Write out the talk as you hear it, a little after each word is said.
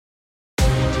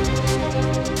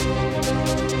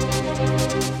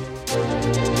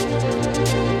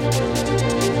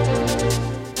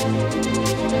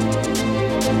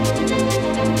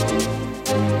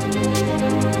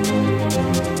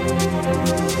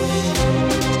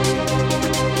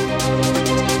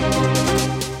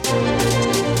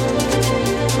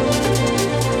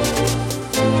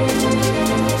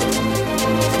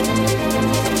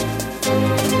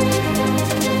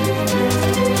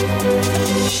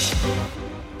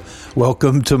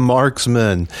Welcome to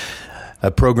Marksman,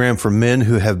 a program for men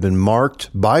who have been marked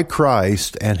by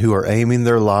Christ and who are aiming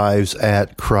their lives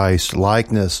at Christ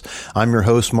likeness. I'm your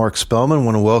host, Mark Spellman. I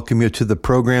want to welcome you to the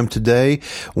program today.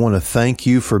 I want to thank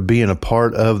you for being a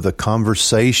part of the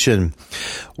conversation.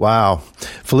 Wow.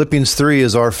 Philippians 3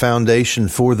 is our foundation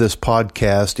for this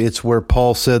podcast. It's where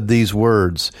Paul said these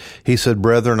words. He said,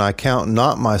 "Brethren, I count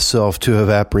not myself to have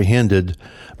apprehended,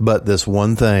 but this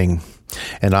one thing.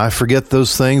 And I forget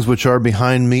those things which are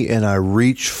behind me, and I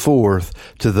reach forth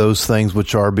to those things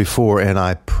which are before, and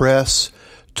I press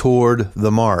toward the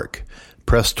mark."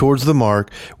 Press towards the mark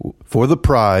for the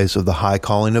prize of the high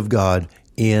calling of God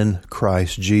in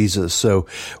Christ Jesus. So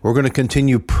we're going to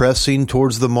continue pressing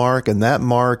towards the mark, and that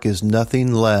mark is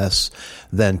nothing less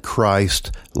than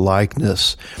Christ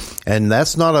likeness. And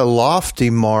that's not a lofty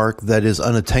mark that is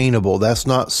unattainable. That's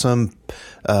not some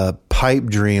pipe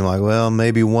dream like, well,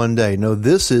 maybe one day. No,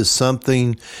 this is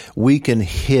something we can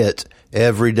hit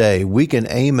every day. We can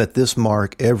aim at this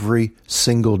mark every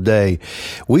single day.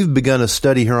 We've begun a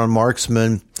study here on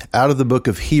Marksman out of the book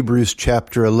of Hebrews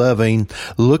chapter 11,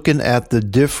 looking at the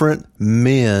different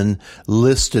men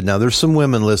listed. Now, there's some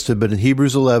women listed, but in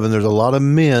Hebrews 11, there's a lot of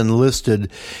men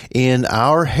listed in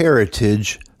our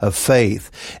heritage of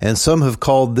faith. And some have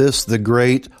called this the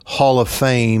great Hall of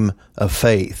Fame of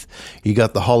faith. You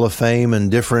got the Hall of Fame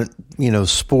in different,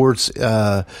 sports,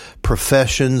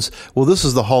 professions. Well, this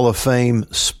is the Hall of Fame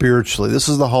spiritually. This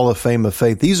is the Hall of Fame of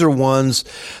faith. These are ones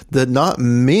that not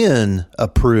men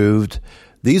approved.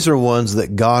 These are ones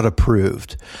that God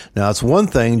approved. Now, it's one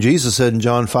thing, Jesus said in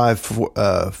John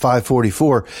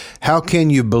 5:44, how can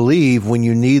you believe when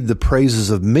you need the praises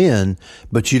of men,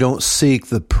 but you don't seek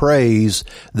the praise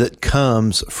that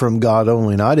comes from God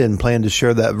only? And I didn't plan to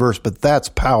share that verse, but that's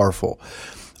powerful.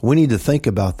 We need to think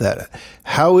about that.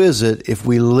 How is it if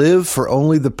we live for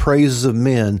only the praises of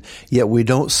men, yet we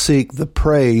don't seek the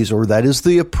praise, or that is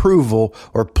the approval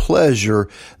or pleasure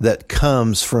that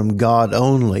comes from God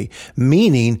only?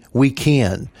 Meaning we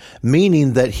can.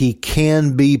 Meaning that He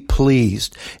can be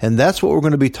pleased. And that's what we're going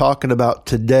to be talking about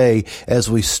today as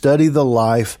we study the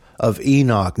life of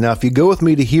Enoch. Now, if you go with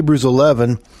me to Hebrews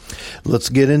 11, let's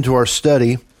get into our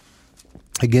study.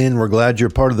 Again, we're glad you're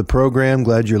part of the program,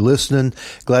 glad you're listening,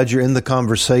 glad you're in the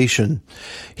conversation.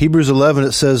 Hebrews 11,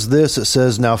 it says this, it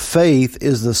says, "Now faith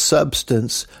is the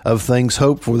substance of things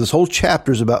hoped for." This whole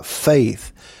chapter is about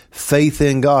faith, faith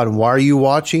in God. And why are you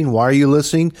watching? Why are you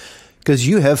listening? Because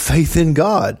you have faith in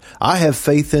God. I have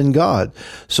faith in God.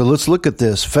 So let's look at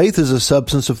this. Faith is a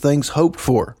substance of things hoped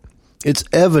for. It's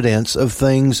evidence of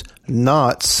things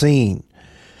not seen.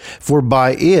 For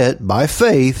by it, by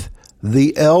faith,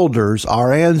 the elders,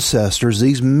 our ancestors,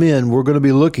 these men we're going to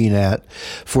be looking at,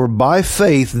 for by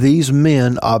faith these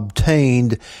men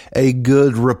obtained a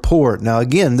good report. Now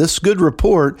again, this good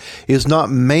report is not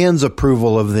man's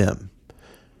approval of them.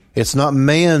 It's not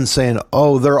man saying,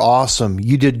 "Oh, they're awesome.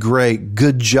 You did great.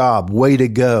 Good job. Way to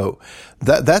go."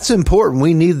 That's important.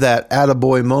 We need that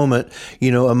attaboy moment,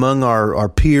 among our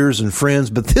peers and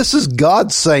friends. But this is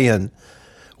God saying,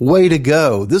 "Way to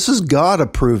go." This is God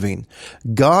approving.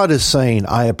 God is saying,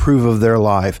 "I approve of their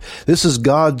life." This is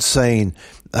God saying,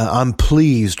 "I'm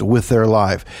pleased with their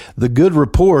life." The good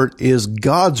report is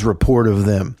God's report of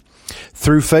them.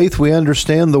 Through faith, we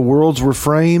understand the worlds were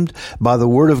framed by the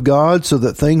word of God, so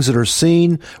that things that are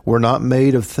seen were not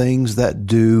made of things that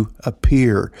do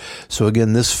appear. So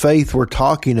again, this faith we're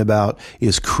talking about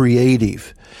is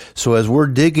creative. So as we're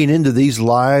digging into these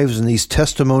lives and these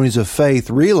testimonies of faith,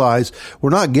 realize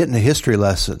we're not getting a history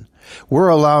lesson. We're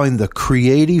allowing the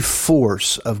creative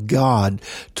force of God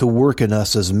to work in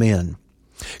us as men.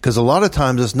 Because a lot of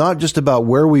times it's not just about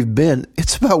where we've been,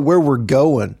 it's about where we're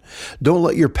going. Don't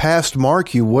let your past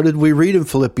mark you. What did we read in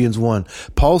Philippians 1?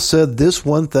 Paul said, "This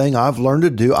one thing I've learned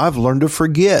to do, I've learned to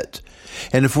forget."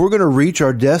 And if we're going to reach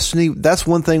our destiny, that's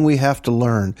one thing we have to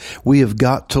learn. We have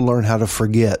got to learn how to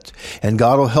forget. And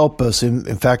God will help us. In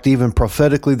fact, even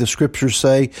prophetically, the scriptures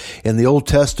say in the Old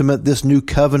Testament, this new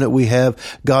covenant we have,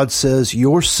 God says,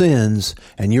 "Your sins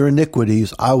and your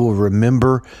iniquities I will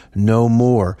remember no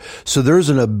more." So there's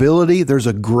an ability, there's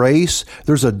a grace,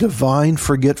 there's a divine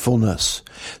forgetfulness.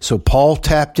 So Paul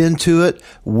tapped into it.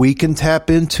 We can tap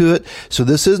into it. So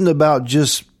this isn't about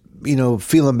just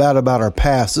feeling bad about our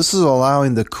past. This is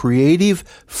allowing the creative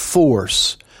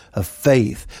force of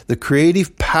faith, the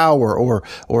creative power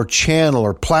or channel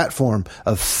or platform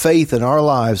of faith in our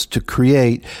lives to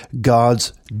create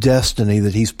God's destiny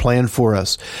that He's planned for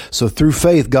us. So through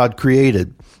faith, God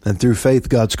created. And through faith,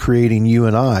 God's creating you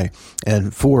and I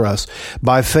and for us.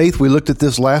 By faith, we looked at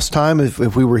this last time.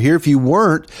 If we were here, if you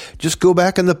weren't, just go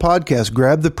back in the podcast,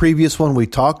 grab the previous one. We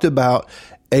talked about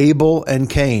Abel and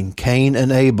Cain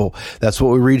and Abel. That's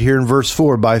what we read here in verse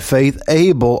 4. By faith,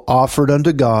 Abel offered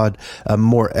unto God a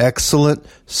more excellent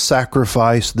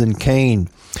sacrifice than Cain,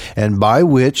 and by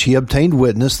which he obtained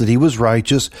witness that he was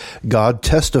righteous, God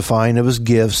testifying of his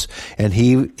gifts. And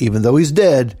he, even though he's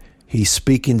dead, he's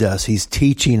speaking to us. He's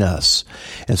teaching us.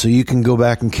 And so you can go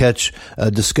back and catch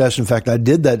a discussion. In fact, I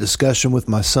did that discussion with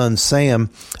my son, Sam,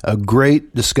 a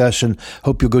great discussion.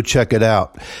 Hope you'll go check it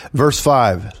out. Verse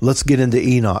 5, let's get into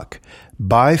Enoch.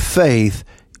 By faith,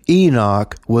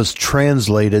 Enoch was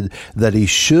translated that he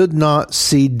should not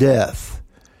see death.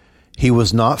 He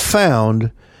was not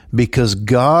found because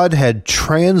God had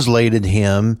translated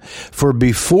him. For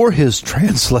before his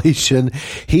translation,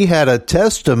 he had a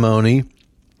testimony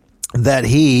that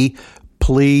he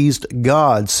pleased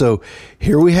God. So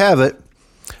here we have it.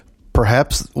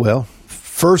 Perhaps,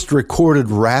 first recorded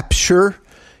rapture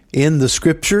in the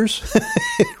scriptures.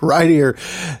 Right here,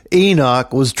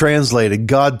 Enoch was translated.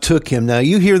 God took him. Now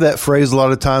you hear that phrase a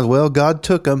lot of times. Well, God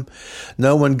took him.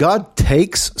 No, when God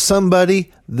takes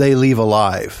somebody, they leave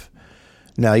alive.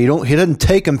 Now, he doesn't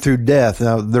take them through death.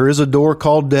 Now, there is a door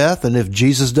called death, and if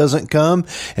Jesus doesn't come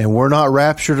and we're not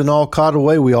raptured and all caught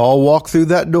away, we all walk through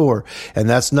that door. And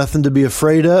that's nothing to be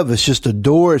afraid of. It's just a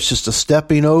door. It's just a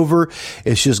stepping over.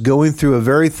 It's just going through a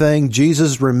very thing.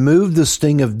 Jesus removed the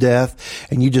sting of death,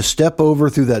 and you just step over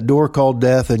through that door called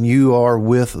death, and you are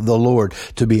with the Lord.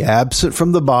 To be absent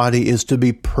from the body is to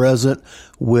be present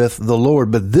with the Lord.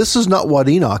 But this is not what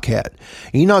Enoch had.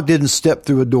 Enoch didn't step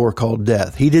through a door called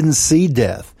death. He didn't see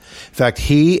death. In fact,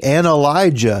 he and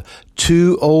Elijah,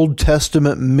 two Old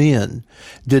Testament men,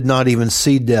 did not even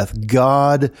see death.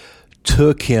 God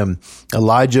took him.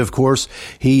 Elijah, of course,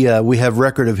 we have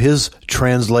record of his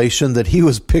translation that he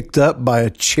was picked up by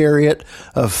a chariot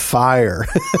of fire.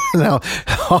 Now,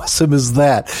 how awesome is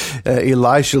that?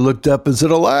 Elisha looked up and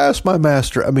said, "Alas, my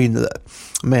master." I mean,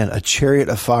 man, a chariot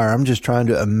of fire. I'm just trying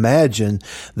to imagine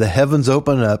the heavens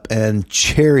open up and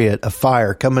chariot of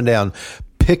fire coming down,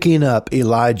 picking up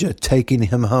Elijah, taking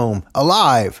him home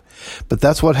alive. But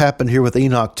that's what happened here with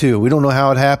Enoch too. We don't know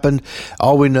how it happened.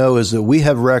 All we know is that we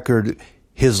have record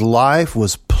his life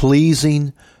was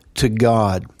pleasing to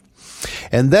God.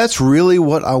 And that's really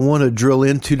what I want to drill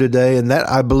into today. And that,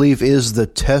 I believe, is the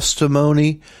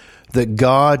testimony that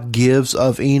God gives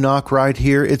of Enoch right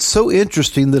here. It's so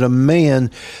interesting that a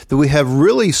man that we have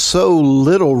really so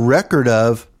little record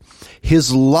of,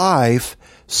 his life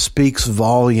speaks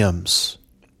volumes.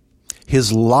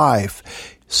 His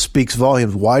life speaks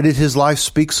volumes. Why did his life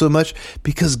speak so much?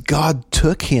 Because God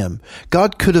took him.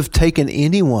 God could have taken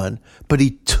anyone, but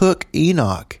he took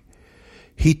Enoch.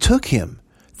 He took him.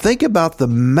 Think about the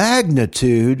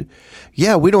magnitude.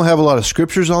 Yeah, we don't have a lot of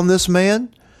scriptures on this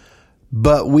man,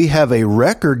 but we have a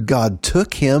record. God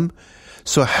took him.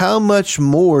 So how much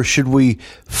more should we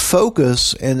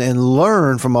focus and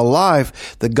learn from a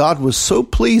life that God was so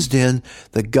pleased in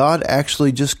that God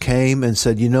actually just came and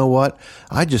said, "You know what?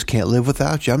 I just can't live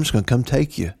without you. I'm just going to come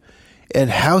take you."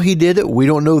 And how he did it, we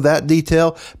don't know that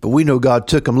detail, but we know God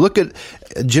took him. Look at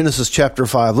Genesis chapter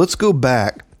 5. Let's go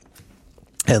back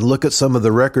and look at some of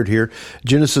the record here.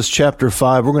 Genesis chapter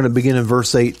 5, we're going to begin in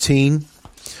verse 18.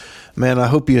 Man, I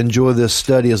hope you enjoy this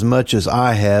study as much as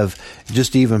I have,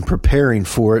 just even preparing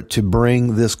for it to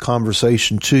bring this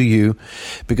conversation to you.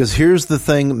 Because here's the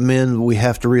thing, men, we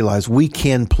have to realize: we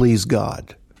can please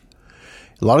God.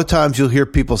 A lot of times you'll hear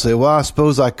people say, "Well, I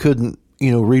suppose I couldn't,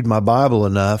 read my Bible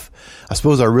enough. I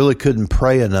suppose I really couldn't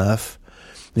pray enough.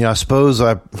 I suppose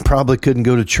I probably couldn't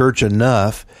go to church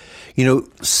enough."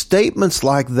 Statements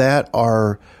like that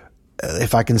are,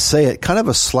 if I can say it, kind of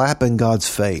a slap in God's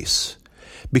face.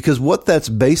 Because what that's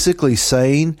basically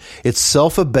saying, it's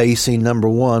self-abasing, number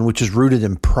one, which is rooted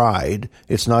in pride.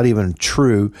 It's not even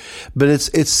true, but it's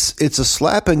a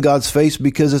slap in God's face,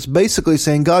 because it's basically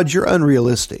saying, "God, you're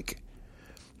unrealistic.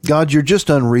 God, you're just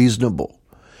unreasonable."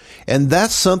 And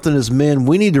that's something as men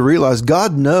we need to realize.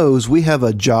 God knows we have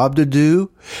a job to do.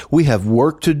 We have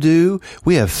work to do.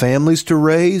 We have families to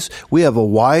raise. We have a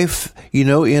wife,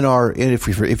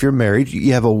 if you're married,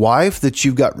 you have a wife that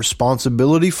you've got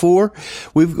responsibility for.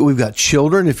 We've got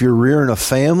children if you're rearing a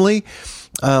family.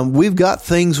 We've got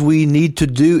things we need to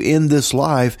do in this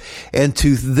life, and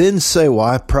to then say, "Well,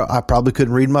 I probably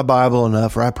couldn't read my Bible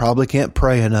enough, or I probably can't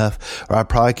pray enough, or I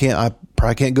probably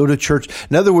can't go to church."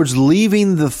 In other words,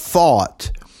 leaving the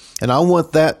thought, and I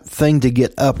want that thing to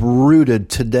get uprooted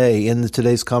today in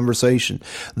today's conversation,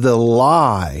 the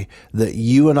lie that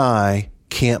you and I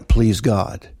can't please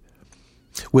God.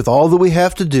 With all that we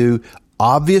have to do,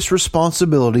 obvious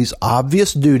responsibilities,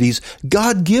 obvious duties,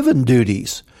 God-given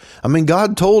duties. I mean,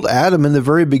 God told Adam in the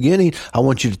very beginning, I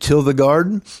want you to till the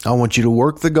garden. I want you to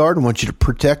work the garden. I want you to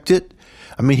protect it.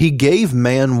 I mean, he gave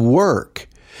man work.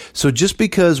 So just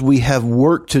because we have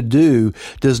work to do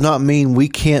does not mean we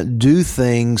can't do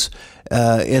things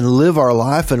and live our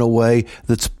life in a way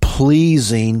that's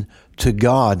pleasing to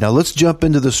God. Now let's jump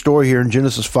into the story here in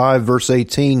Genesis 5 verse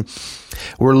 18.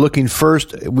 We're looking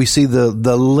first, we see the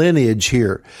lineage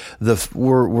here.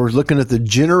 We're looking at the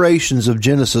generations of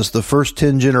Genesis. The first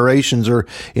 10 generations are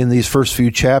in these first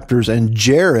few chapters, and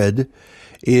Jared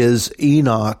is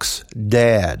Enoch's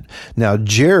dad. Now,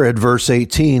 Jared, verse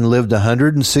 18, lived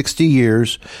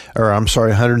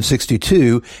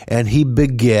 162, and he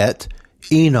beget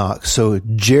Enoch. So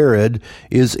Jared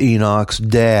is Enoch's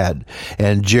dad.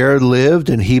 And Jared lived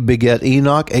and he beget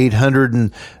Enoch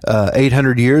 800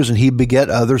 years, and he beget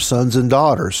other sons and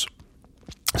daughters.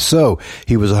 So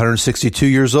he was 162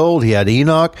 years old. He had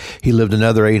Enoch. He lived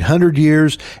another 800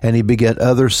 years, and he beget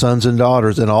other sons and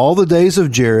daughters. And all the days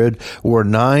of Jared were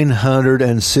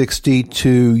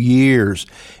 962 years.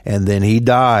 And then he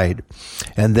died.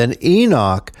 And then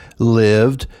Enoch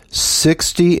lived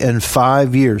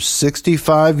 65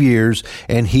 years,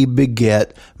 and he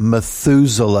beget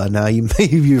Methuselah. Now,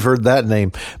 maybe you've heard that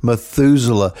name,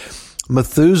 Methuselah.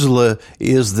 Methuselah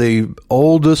is the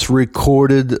oldest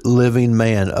recorded living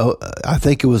man. I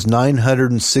think it was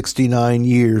 969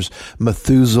 years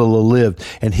Methuselah lived,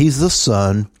 and he's the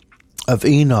son of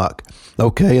Enoch.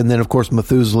 Okay, and then of course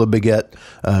Methuselah beget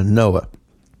Noah.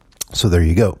 So there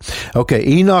you go. Okay,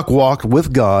 Enoch walked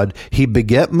with God. He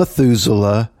beget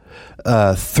Methuselah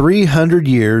 300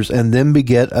 years, and then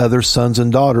beget other sons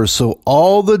and daughters. So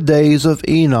all the days of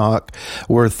Enoch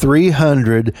were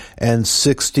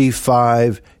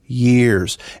 365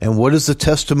 years. And what is the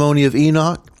testimony of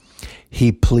Enoch?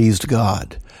 He pleased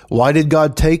God. Why did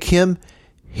God take him?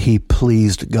 He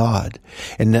pleased God.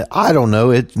 And I don't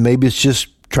know, maybe it's just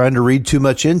trying to read too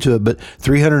much into it, but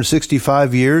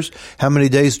 365 years, how many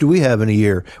days do we have in a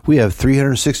year? We have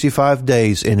 365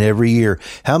 days in every year.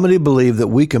 How many believe that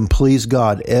we can please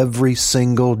God every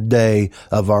single day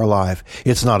of our life?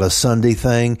 It's not a Sunday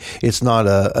thing. It's not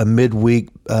a midweek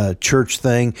church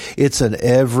thing. It's an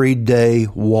everyday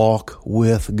walk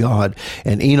with God.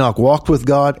 And Enoch walked with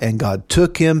God, and God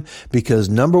took him because,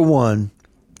 number one,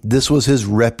 this was his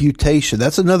reputation.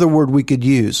 That's another word we could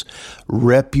use.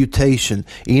 Reputation.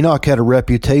 Enoch had a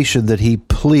reputation that he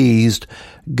pleased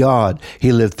God.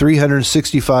 He lived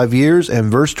 365 years,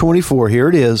 and verse 24, here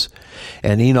it is.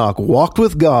 And Enoch walked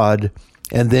with God,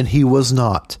 and then he was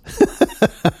not.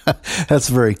 That's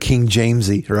very King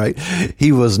Jamesy, right?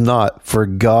 He was not, for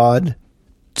God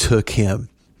took him.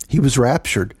 He was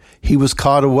raptured. He was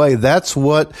caught away. That's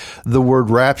what the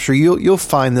word rapture, you'll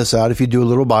find this out if you do a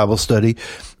little Bible study.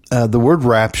 The word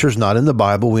rapture is not in the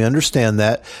Bible. We understand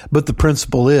that. But the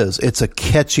principle is it's a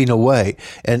catching away.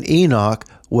 And Enoch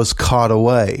was caught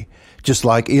away, just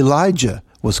like Elijah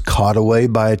was caught away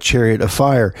by a chariot of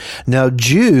fire. Now,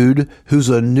 Jude, who's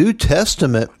a New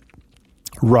Testament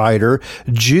writer,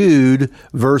 Jude,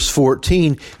 verse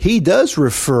 14, he does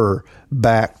refer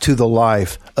back to the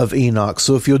life of Enoch.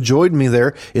 So if you'll join me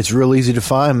there, it's real easy to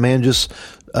find. Man, just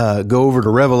go over to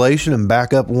Revelation and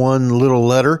back up one little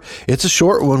letter. It's a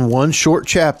short one short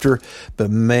chapter,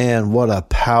 but man, what a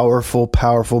powerful,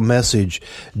 powerful message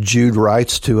Jude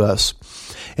writes to us.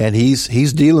 And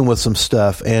he's dealing with some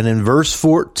stuff. And in verse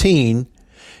 14,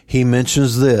 he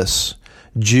mentions this.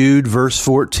 Jude, verse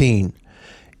 14,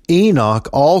 Enoch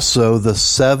also, the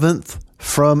seventh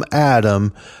from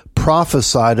Adam,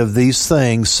 prophesied of these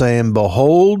things, saying,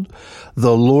 Behold,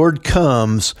 the Lord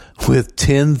comes with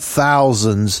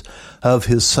 10,000s of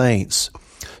his saints.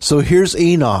 So here's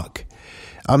Enoch.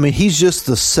 I mean, he's just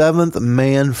the seventh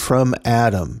man from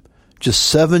Adam. Just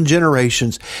 7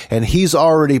 generations, and he's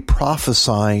already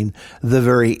prophesying the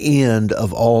very end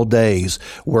of all days,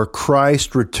 where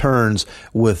Christ returns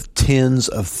with tens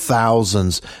of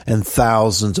thousands and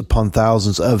thousands upon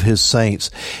thousands of his saints.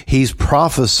 He's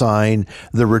prophesying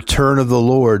the return of the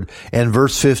Lord. And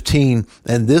verse 15,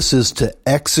 and this is to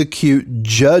execute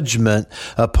judgment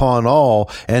upon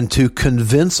all, and to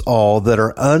convince all that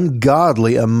are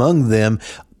ungodly among them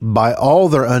by all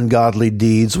their ungodly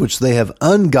deeds, which they have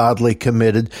ungodly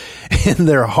committed, in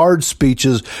their hard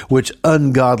speeches, which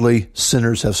ungodly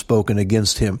sinners have spoken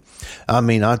against him. I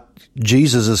mean,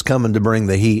 Jesus is coming to bring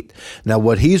the heat. Now,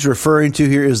 what he's referring to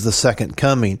here is the second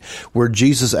coming, where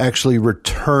Jesus actually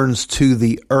returns to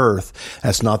the earth.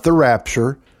 That's not the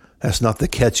rapture. That's not the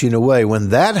catching away. When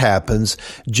that happens,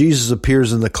 Jesus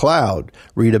appears in the cloud.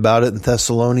 Read about it in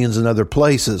Thessalonians and other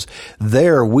places.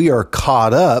 There we are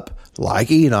caught up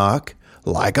like Enoch,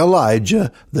 like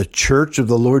Elijah, the church of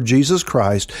the Lord Jesus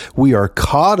Christ. We are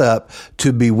caught up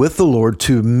to be with the Lord,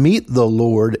 to meet the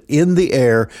Lord in the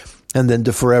air, and then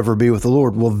to forever be with the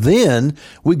Lord. Well, then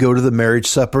we go to the marriage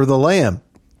supper of the Lamb.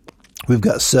 We've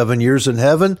got 7 years in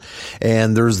heaven,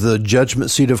 and there's the judgment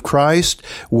seat of Christ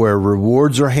where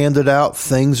rewards are handed out,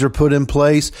 things are put in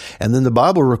place, and then the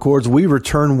Bible records we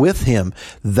return with him.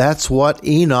 That's what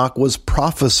Enoch was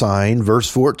prophesying, verse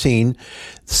 14,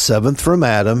 seventh from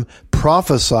Adam,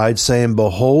 prophesied saying,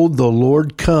 behold, the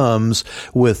Lord comes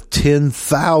with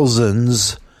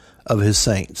 10,000s of his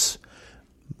saints.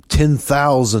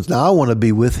 10,000s. Now I want to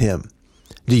be with him.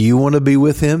 Do you want to be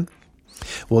with him?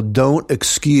 Well, don't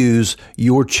excuse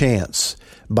your chance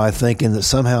by thinking that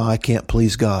somehow I can't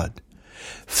please God.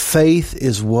 Faith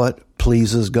is what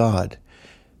pleases God.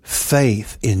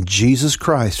 Faith in Jesus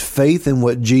Christ, faith in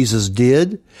what Jesus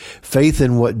did, faith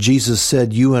in what Jesus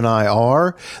said you and I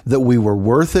are, that we were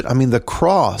worth it. I mean, the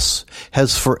cross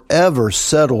has forever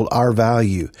settled our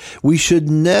value. We should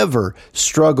never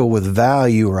struggle with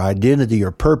value or identity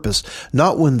or purpose,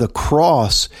 not when the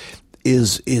cross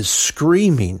is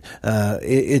screaming.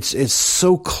 It's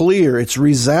so clear. It's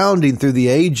resounding through the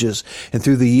ages and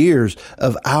through the years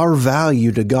of our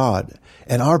value to God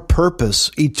and our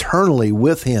purpose eternally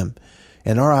with him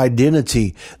and our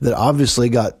identity that obviously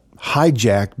got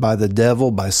hijacked by the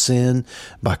devil, by sin,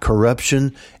 by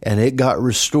corruption, and it got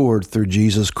restored through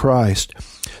Jesus Christ.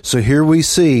 So here we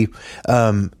see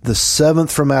the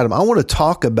seventh from Adam. I want to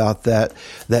talk about that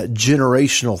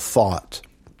generational thought.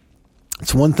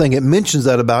 It's one thing. It mentions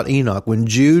that about Enoch. When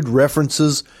Jude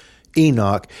references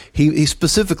Enoch, he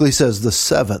specifically says the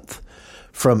seventh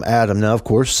from Adam. Now, of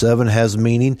course, 7 has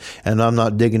meaning, and I'm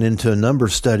not digging into a number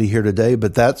study here today,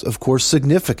 but that's, of course,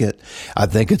 significant. I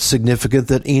think it's significant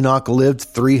that Enoch lived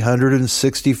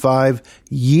 365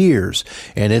 years,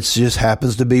 and it just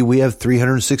happens to be we have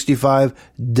 365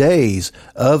 days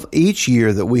of each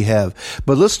year that we have.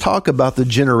 But let's talk about the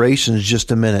generations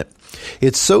just a minute.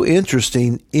 It's so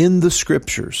interesting in the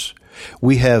scriptures.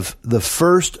 We have the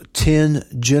first 10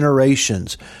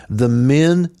 generations, the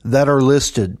men that are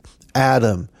listed: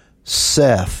 Adam,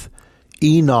 Seth,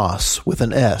 Enos with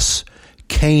an S,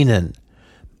 Canaan,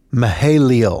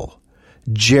 Mahalalel,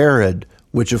 Jared,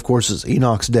 which of course is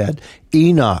Enoch's dad,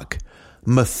 Enoch,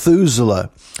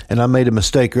 Methuselah, and I made a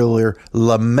mistake earlier,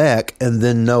 Lamech, and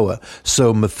then Noah.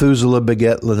 So Methuselah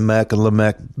begat Lamech, and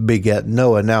Lamech begat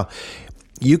Noah. Now,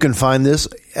 you can find this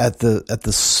at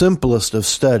the simplest of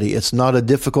study. It's not a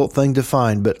difficult thing to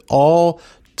find, but all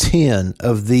 10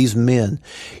 of these men,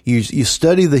 you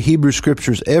study the Hebrew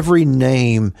scriptures, every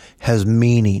name has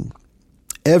meaning.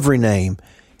 Every name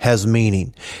has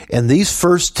meaning. And these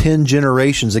first 10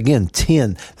 generations, again,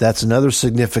 10, that's another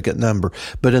significant number.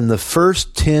 But in the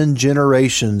first 10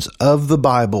 generations of the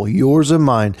Bible, yours and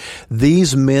mine,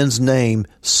 these men's names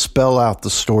spell out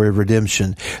the story of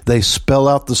redemption. They spell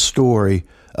out the story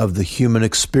of the human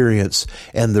experience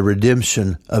and the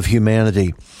redemption of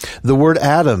humanity. The word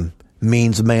Adam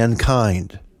means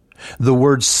mankind. The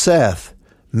word Seth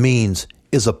means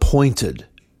is appointed.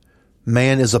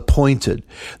 Man is appointed.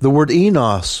 The word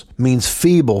Enos means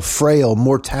feeble, frail,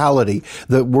 mortality,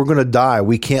 that we're going to die.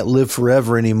 We can't live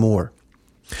forever anymore.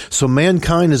 So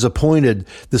mankind is appointed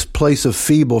this place of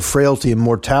feeble, frailty, and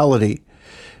mortality.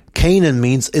 Canaan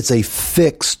means it's a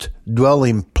fixed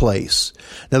dwelling place.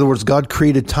 In other words, God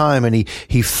created time and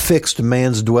he fixed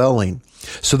man's dwelling.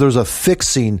 So there's a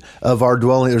fixing of our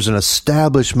dwelling. There's an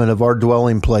establishment of our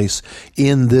dwelling place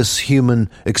in this human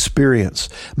experience.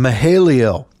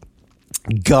 Mahalalel,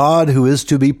 God who is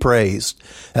to be praised.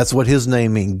 That's what his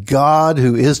name means. God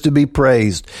who is to be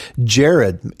praised.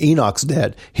 Jared, Enoch's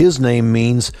dad, his name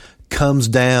means comes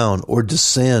down or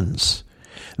descends.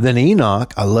 Then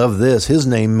Enoch, I love this, his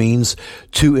name means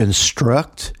to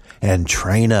instruct and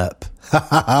train up.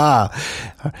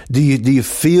 Do you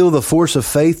feel the force of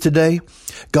faith today?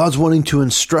 God's wanting to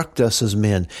instruct us as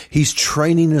men. He's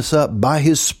training us up by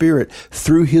his Spirit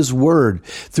through his word,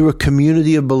 through a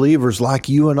community of believers like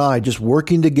you and I, just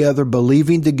working together,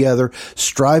 believing together,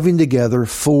 striving together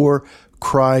for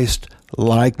Christ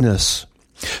likeness.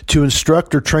 To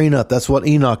instruct or train up, that's what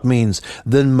Enoch means.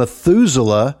 Then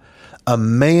Methuselah, a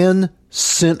man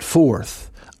sent forth.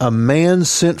 A man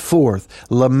sent forth.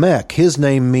 Lamech, his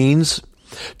name means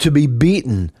to be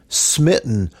beaten,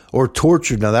 smitten, or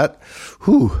tortured. Now that,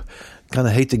 kind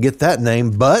of hate to get that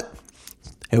name, but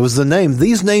it was the name.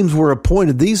 These names were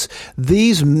appointed.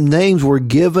 These names were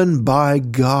given by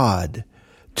God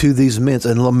to these men.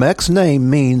 And Lamech's name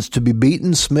means to be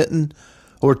beaten, smitten,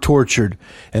 or tortured.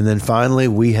 And then finally,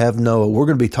 we have Noah. We're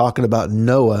going to be talking about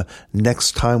Noah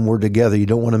next time we're together. You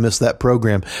don't want to miss that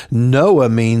program. Noah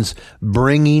means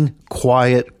bringing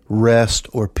quiet rest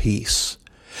or peace.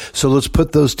 So let's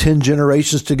put those 10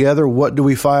 generations together. What do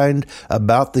we find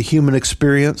about the human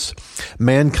experience?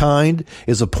 Mankind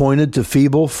is appointed to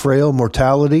feeble, frail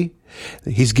mortality.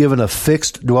 He's given a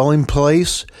fixed dwelling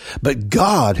place, but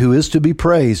God, who is to be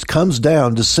praised, comes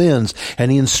down, descends,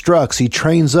 and he instructs, he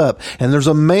trains up, and there's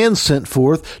a man sent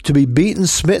forth to be beaten,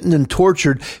 smitten, and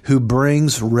tortured, who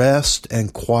brings rest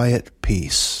and quiet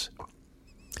peace.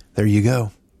 There you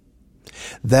go.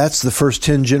 That's the first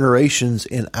 10 generations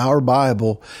in our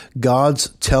Bible. God's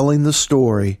telling the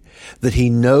story that he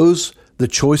knows the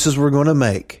choices we're going to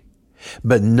make,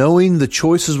 but knowing the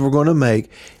choices we're going to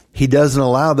make, he doesn't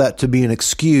allow that to be an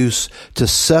excuse to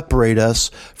separate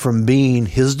us from being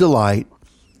his delight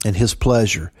and his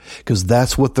pleasure, because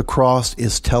that's what the cross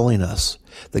is telling us,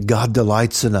 that God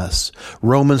delights in us.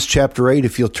 Romans chapter 8,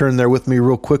 if you'll turn there with me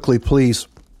real quickly, please.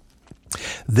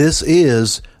 This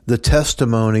is the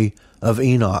testimony of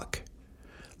Enoch,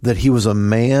 that he was a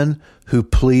man who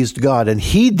pleased God, and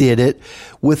he did it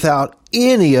without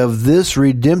any of this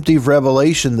redemptive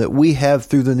revelation that we have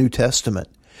through the New Testament.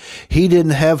 He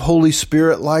didn't have Holy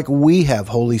Spirit like we have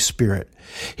Holy Spirit.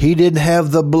 He didn't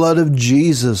have the blood of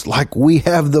Jesus like we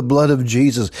have the blood of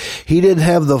Jesus. He didn't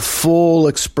have the full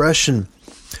expression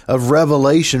of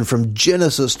revelation from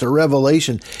Genesis to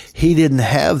Revelation. He didn't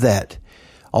have that.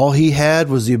 All he had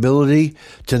was the ability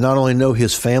to not only know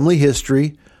his family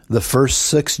history, the first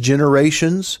 6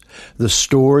 generations, the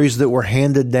stories that were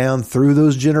handed down through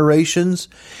those generations,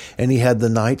 and he had the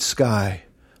night sky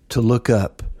to look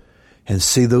up and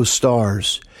see those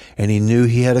stars. And he knew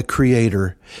he had a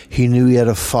creator. He knew he had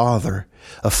a father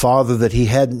that he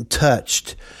hadn't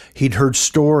touched. He'd heard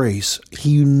stories.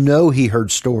 He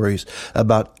heard stories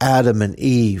about Adam and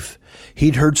Eve.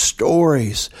 He'd heard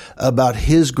stories about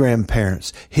his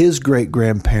grandparents, his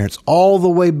great-grandparents, all the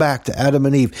way back to Adam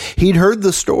and Eve. He'd heard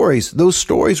the stories. Those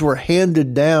stories were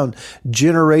handed down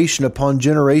generation upon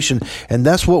generation. And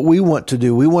that's what we want to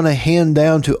do. We want to hand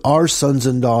down to our sons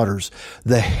and daughters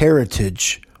the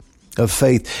heritage of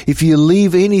faith. If you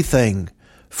leave anything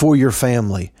for your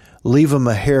family, leave them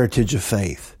a heritage of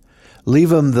faith. Leave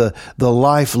them the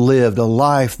life lived, a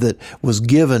life that was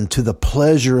given to the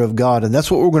pleasure of God. And that's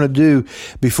what we're going to do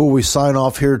before we sign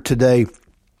off here today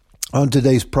on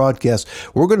today's podcast.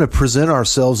 We're going to present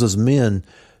ourselves as men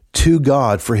to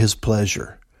God for his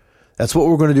pleasure. That's what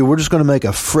we're going to do. We're just going to make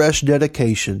a fresh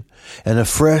dedication and a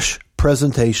fresh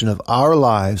presentation of our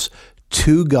lives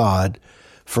to God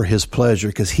for his pleasure,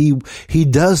 because he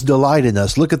does delight in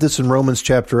us. Look at this in Romans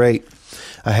chapter 8.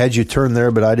 I had you turn there,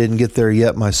 but I didn't get there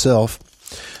yet myself.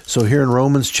 So here in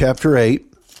Romans chapter 8,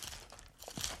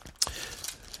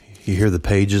 you hear the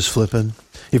pages flipping.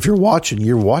 If you're watching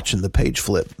the page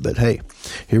flip. But hey,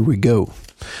 here we go.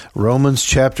 Romans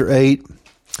chapter 8.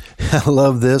 I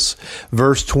love this.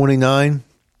 Verse 29.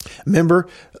 Remember,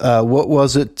 what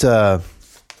was it?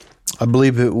 I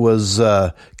believe it was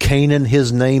Canaan.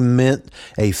 His name meant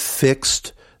a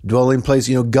fixed dwelling place.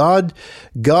 You know, God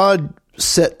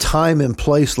set time and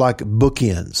place like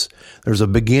bookends. There's a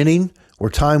beginning where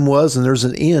time was, and there's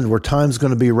an end where time's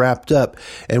going to be wrapped up,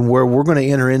 and where we're going to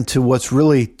enter into what's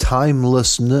really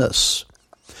timelessness.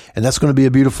 And that's going to be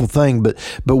a beautiful thing. But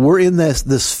we're in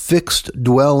this fixed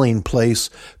dwelling place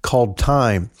called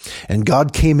time. And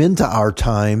God came into our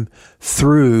time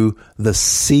through the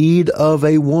seed of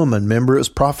a woman. Remember, it was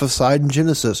prophesied in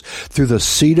Genesis. Through the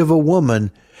seed of a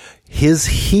woman, his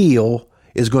heel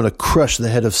is going to crush the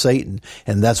head of Satan.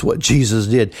 And that's what Jesus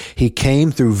did. He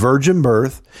came through virgin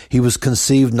birth. He was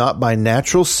conceived not by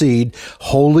natural seed.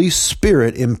 Holy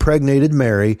Spirit impregnated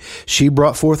Mary. She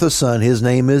brought forth a son. His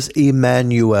name is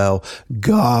Emmanuel,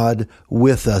 God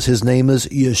with us. His name is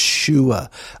Yeshua,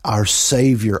 our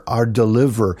Savior, our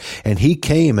deliverer. And he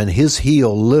came, and his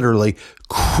heel literally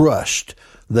crushed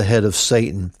the head of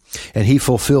Satan. And he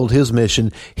fulfilled his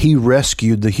mission. He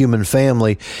rescued the human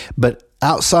family. But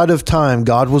outside of time,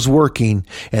 God was working,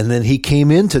 and then he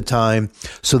came into time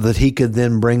so that he could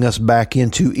then bring us back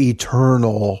into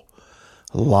eternal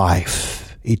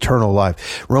life. Eternal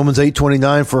life. Romans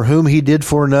 8:29, for whom he did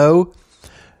foreknow,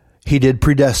 he did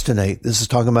predestinate. This is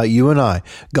talking about you and I.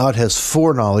 God has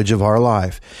foreknowledge of our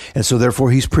life. And so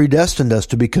therefore he's predestined us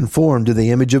to be conformed to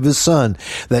the image of his son,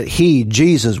 that he,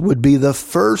 Jesus, would be the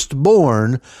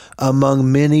firstborn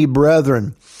among many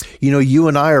brethren. You know, you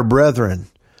and I are brethren.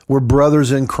 We're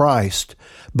brothers in Christ.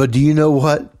 But do you know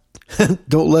what?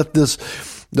 Don't let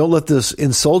this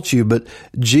insult you, but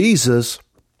Jesus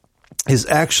is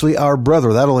actually our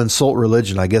brother. That'll insult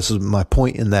religion, I guess is my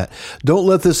point in that. Don't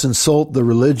let this insult the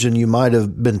religion you might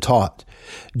have been taught.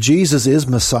 Jesus is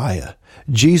Messiah.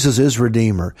 Jesus is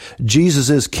Redeemer. Jesus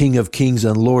is King of Kings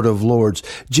and Lord of Lords.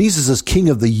 Jesus is King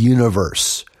of the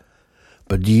universe.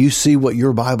 But do you see what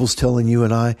your Bible's telling you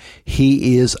and I?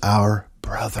 He is our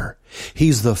brother.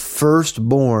 He's the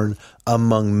firstborn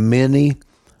among many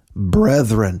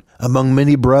brethren, among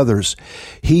many brothers.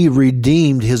 He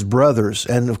redeemed his brothers.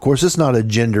 And of course, it's not a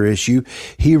gender issue.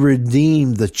 He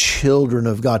redeemed the children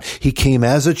of God. He came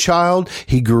as a child.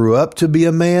 He grew up to be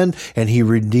a man, and he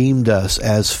redeemed us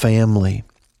as family.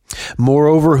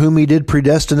 Moreover, whom he did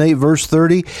predestinate, verse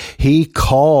 30, he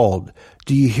called.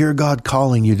 Do you hear God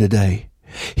calling you today?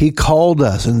 He called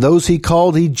us, and those he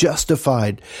called, he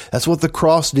justified. That's what the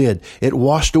cross did. It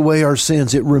washed away our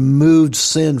sins. It removed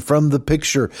sin from the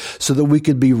picture so that we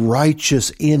could be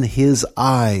righteous in his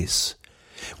eyes.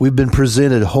 We've been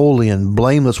presented holy and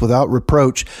blameless without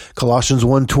reproach. Colossians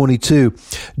 1:22.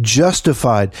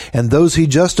 Justified, and those he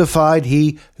justified,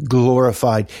 he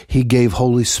glorified. He gave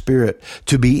Holy Spirit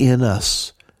to be in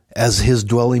us as his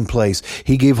dwelling place.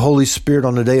 He gave Holy Spirit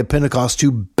on the day of Pentecost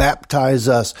to baptize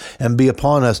us and be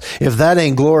upon us. If that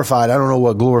ain't glorified, I don't know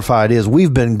what glorified is.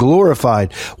 We've been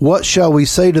glorified. What shall we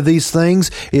say to these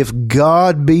things? If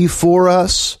God be for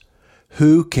us,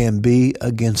 who can be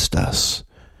against us?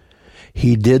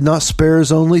 He did not spare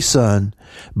his only Son,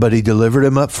 but he delivered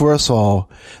him up for us all.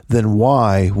 Then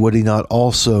why would he not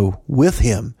also with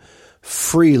him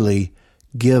freely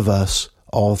give us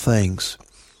all things?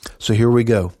 So here we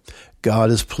go.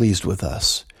 God is pleased with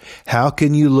us. How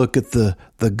can you look at the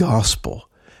gospel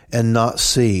and not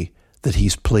see that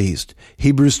he's pleased?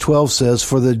 Hebrews 12 says,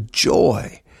 for the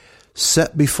joy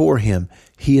set before him,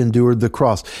 he endured the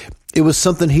cross. It was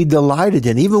something he delighted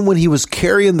in. Even when he was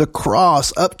carrying the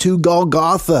cross up to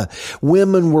Golgotha,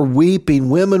 women were weeping,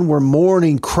 women were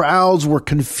mourning, crowds were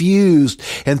confused.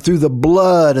 And through the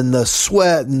blood and the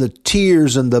sweat and the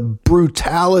tears and the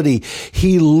brutality,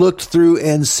 he looked through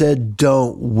and said,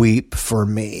 don't weep for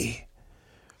me.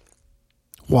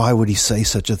 Why would he say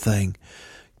such a thing?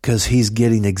 Because he's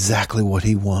getting exactly what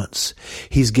he wants.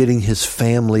 He's getting his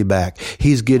family back.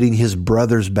 He's getting his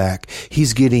brothers back.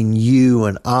 He's getting you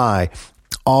and I,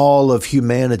 all of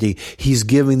humanity. He's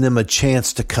giving them a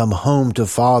chance to come home to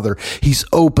Father. He's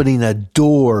opening a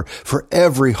door for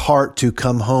every heart to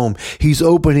come home. He's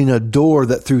opening a door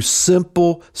that through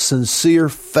simple, sincere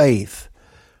faith,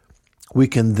 we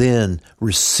can then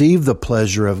receive the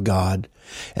pleasure of God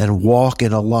and walk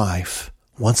in a life,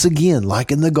 once again,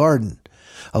 like in the garden,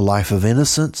 a life of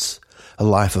innocence, a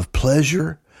life of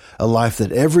pleasure, a life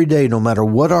that every day, no matter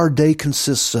what our day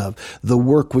consists of, the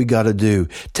work we got to do,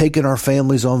 taking our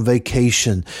families on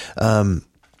vacation,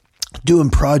 doing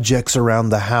projects around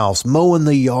the house, mowing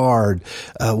the yard,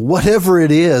 whatever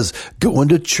it is, going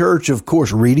to church, of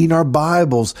course, reading our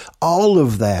Bibles, all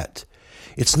of that.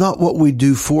 It's not what we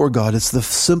do for God. It's the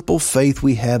simple faith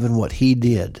we have in what he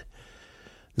did.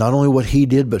 Not only what he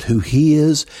did, but who he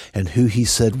is and who he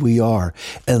said we are.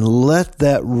 And let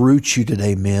that root you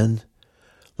today, men.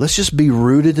 Let's just be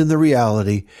rooted in the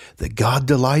reality that God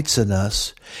delights in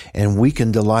us and we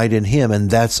can delight in him. And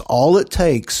that's all it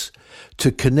takes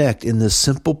to connect in this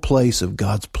simple place of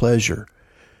God's pleasure.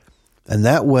 And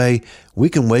that way we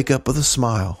can wake up with a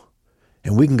smile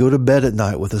and we can go to bed at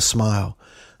night with a smile,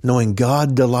 knowing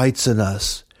God delights in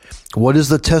us. What is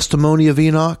the testimony of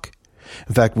Enoch?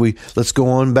 In fact, let's go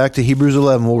on back to Hebrews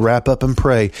 11. We'll wrap up and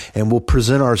pray, and we'll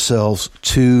present ourselves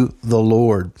to the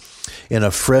Lord in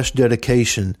a fresh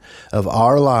dedication of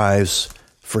our lives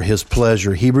for his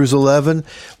pleasure. Hebrews 11,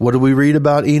 what do we read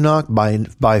about Enoch?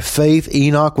 By faith,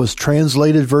 Enoch was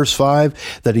translated, verse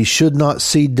 5, that he should not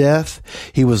see death.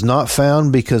 He was not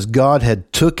found because God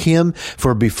had took him,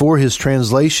 for before his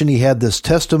translation he had this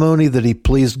testimony that he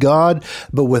pleased God,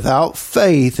 but without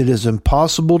faith it is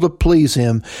impossible to please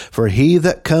him, for he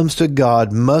that comes to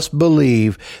God must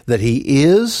believe that he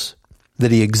is,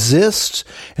 that he exists,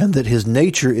 and that his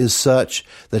nature is such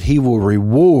that he will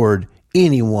reward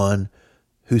anyone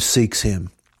who seeks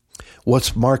him.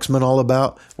 What's Marksman all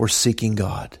about? We're seeking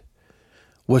God.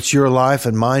 What's your life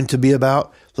and mine to be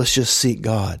about? Let's just seek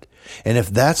God. And if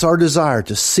that's our desire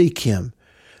to seek him,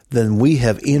 then we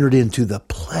have entered into the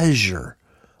pleasure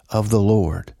of the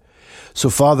Lord. So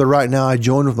Father, right now I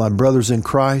join with my brothers in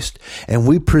Christ and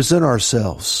we present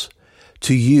ourselves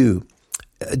to you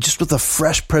just with a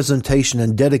fresh presentation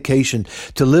and dedication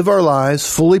to live our lives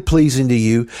fully pleasing to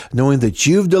you, knowing that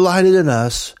you've delighted in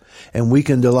us and we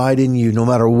can delight in you no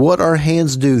matter what our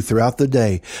hands do throughout the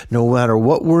day, no matter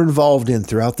what we're involved in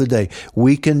throughout the day.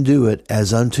 We can do it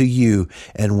as unto you,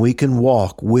 and we can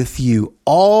walk with you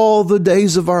all the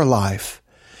days of our life,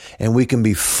 and we can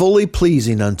be fully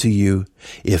pleasing unto you.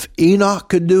 If Enoch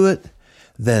could do it,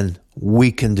 then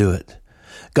we can do it.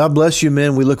 God bless you,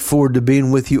 men. We look forward to being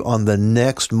with you on the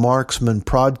next Marksman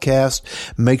podcast.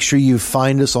 Make sure you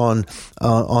find us on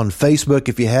Facebook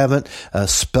if you haven't.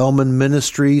 Spellman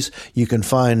Ministries. You can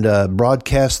find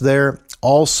broadcasts there.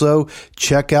 Also,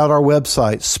 check out our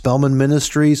website,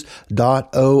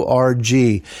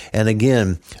 spellmanministries.org. And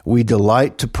again, we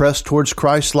delight to press towards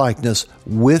Christ likeness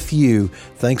with you.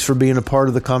 Thanks for being a part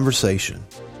of the conversation.